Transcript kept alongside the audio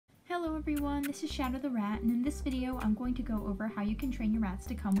Hello everyone, this is Shadow the Rat, and in this video I'm going to go over how you can train your rats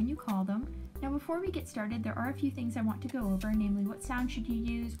to come when you call them. Now before we get started, there are a few things I want to go over, namely what sound should you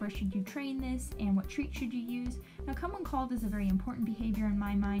use, where should you train this, and what treat should you use. Now come when called is a very important behavior in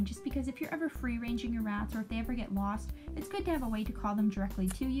my mind, just because if you're ever free-ranging your rats or if they ever get lost, it's good to have a way to call them directly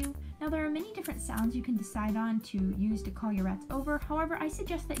to you. Now there are many different sounds you can decide on to use to call your rats over. However, I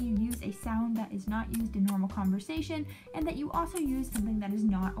suggest that you use a sound that is not used in normal conversation and that you also use something that is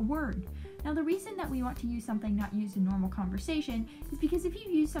not a word. Now the reason that we want to use something not used in normal conversation is because if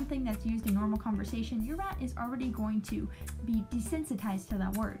you use something that's used in normal conversation, your rat is already going to be desensitized to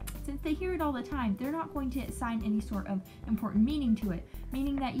that word. Since they hear it all the time, they're not going to assign any sort of important meaning to it,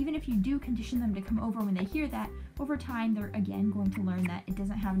 meaning that even if you do condition them to come over when they hear that, over time they're again going to learn that it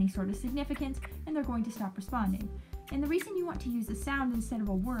doesn't have any sort of significance and they're going to stop responding. And the reason you want to use a sound instead of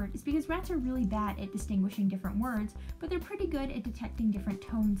a word is because rats are really bad at distinguishing different words, but they're pretty good at detecting different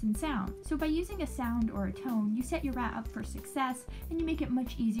tones and sounds. So by using a sound or a tone, you set your rat up for success and you make it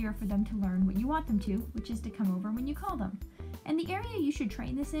much easier for them to learn what you want them to, which is to come over when you call them. And the area you should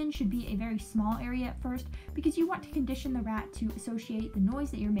train this in should be a very small area at first because you want to condition the rat to associate the noise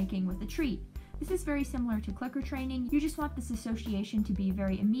that you're making with the treat. This is very similar to clicker training. You just want this association to be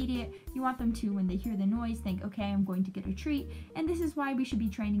very immediate. You want them to, when they hear the noise, think, okay, I'm going to get a treat. And this is why we should be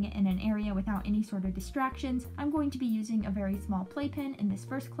training it in an area without any sort of distractions. I'm going to be using a very small playpen in this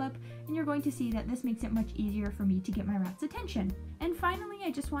first clip, and you're going to see that this makes it much easier for me to get my rat's attention. And finally, I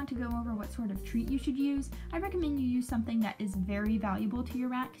just want to go over what sort of treat you should use. I recommend you use something that is very valuable to your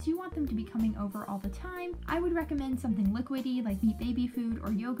rat because you want them to be coming over all the time. I would recommend something liquidy like meat baby food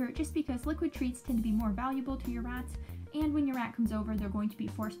or yogurt, just because liquid treats tend to be more valuable to your rats, and when your rat comes over, they're going to be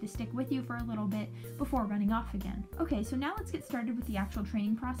forced to stick with you for a little bit before running off again. Okay, so now let's get started with the actual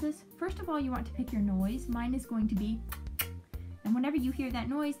training process. First of all, you want to pick your noise. Mine is going to be, and whenever you hear that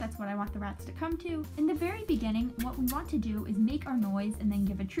noise, that's what I want the rats to come to. In the very beginning, what we want to do is make our noise and then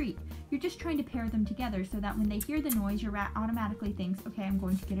give a treat. You're just trying to pair them together so that when they hear the noise, your rat automatically thinks, okay, I'm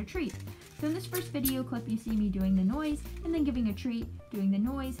going to get a treat. So in this first video clip, you see me doing the noise and then giving a treat, doing the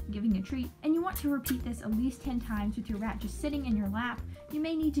noise, giving a treat, and you want to repeat this at least 10 times with your rat just sitting in your lap. You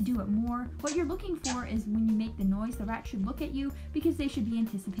may need to do it more. What you're looking for is when you make the noise, the rat should look at you because they should be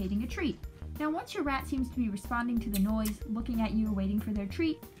anticipating a treat. Now once your rat seems to be responding to the noise, looking at you, waiting for their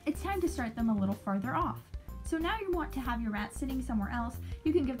treat, it's time to start them a little farther off. So now you want to have your rat sitting somewhere else.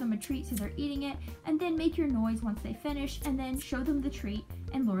 You can give them a treat so they're eating it, and then make your noise once they finish, and then show them the treat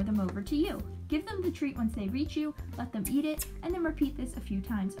and lure them over to you. Give them the treat once they reach you, let them eat it, and then repeat this a few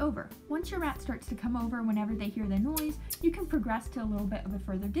times over. Once your rat starts to come over whenever they hear the noise, you can progress to a little bit of a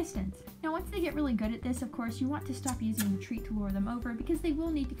further distance. Now once they get really good at this, of course, you want to stop using the treat to lure them over because they will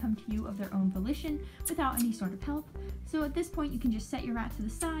need to come to you of their own volition without any sort of help. So at this point, you can just set your rat to the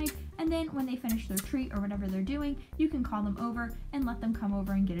side, and then when they finish their treat or whatever they're doing, you can call them over and let them come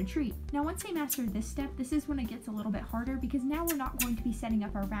over and get a treat. Now once they master this step, this is when it gets a little bit harder because now we're not going to be setting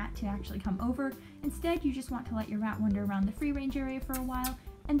up our rat to actually come over. Instead, you just want to let your rat wander around the free range area for a while,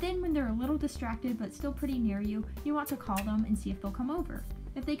 and then when they're a little distracted but still pretty near you, you want to call them and see if they'll come over.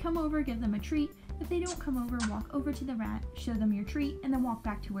 If they come over, give them a treat. If they don't come over, walk over to the rat, show them your treat, and then walk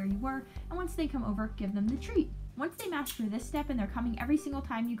back to where you were, and once they come over, give them the treat. Once they master this step and they're coming every single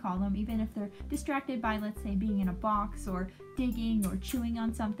time you call them, even if they're distracted by, let's say, being in a box or digging or chewing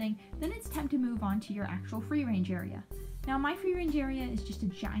on something, then it's time to move on to your actual free range area. Now my free range area is just a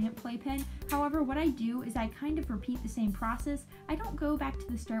giant playpen. However, what I do is I kind of repeat the same process. I don't go back to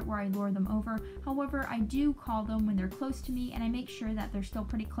the start where I lure them over. However, I do call them when they're close to me, and I make sure that they're still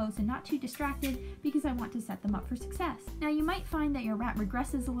pretty close and not too distracted because I want to set them up for success. Now you might find that your rat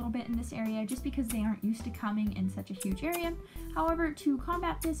regresses a little bit in this area just because they aren't used to coming in such a huge area. However, to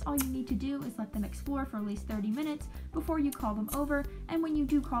combat this, all you need to do is let them explore for at least 30 minutes before you call them over, and when you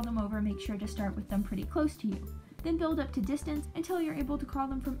do call them over, make sure to start with them pretty close to you. Then build up to distance until you're able to call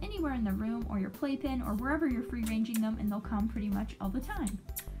them from anywhere in the room or your playpen or wherever you're free ranging them, and they'll come pretty much all the time.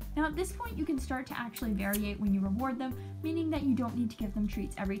 Now at this point, you can start to actually variate when you reward them, meaning that you don't need to give them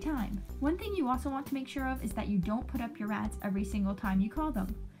treats every time. One thing you also want to make sure of is that you don't put up your rats every single time you call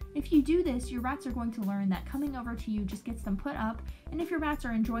them. If you do this, your rats are going to learn that coming over to you just gets them put up, and if your rats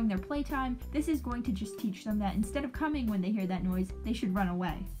are enjoying their playtime, this is going to just teach them that instead of coming when they hear that noise, they should run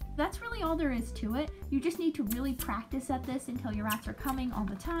away. That's really all there is to it. You just need to really practice at this until your rats are coming all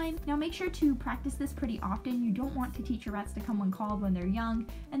the time. Now make sure to practice this pretty often. You don't want to teach your rats to come when called when they're young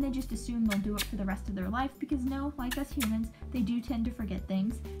and then just assume they'll do it for the rest of their life, because no, like us humans, they do tend to forget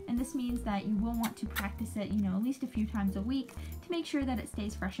things, and this means that you will want to practice it, at least a few times a week to make sure that it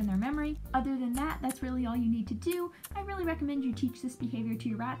stays fresh in their memory. Other than that, that's really all you need to do. I really recommend you teach this behavior to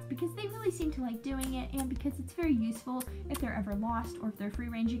your rats because they really seem to like doing it, and because it's very useful if they're ever lost or if they're free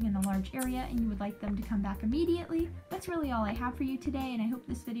ranging in a large area and you would like them to come back immediately. That's really all I have for you today, and I hope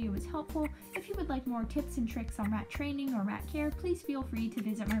this video was helpful. If you would like more tips and tricks on rat training or rat care, please feel free to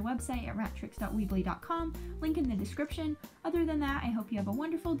visit my website at rattricks.weebly.com, link in the description. Other than that, I hope you have a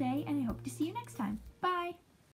wonderful day, and I hope to see you next time. Bye!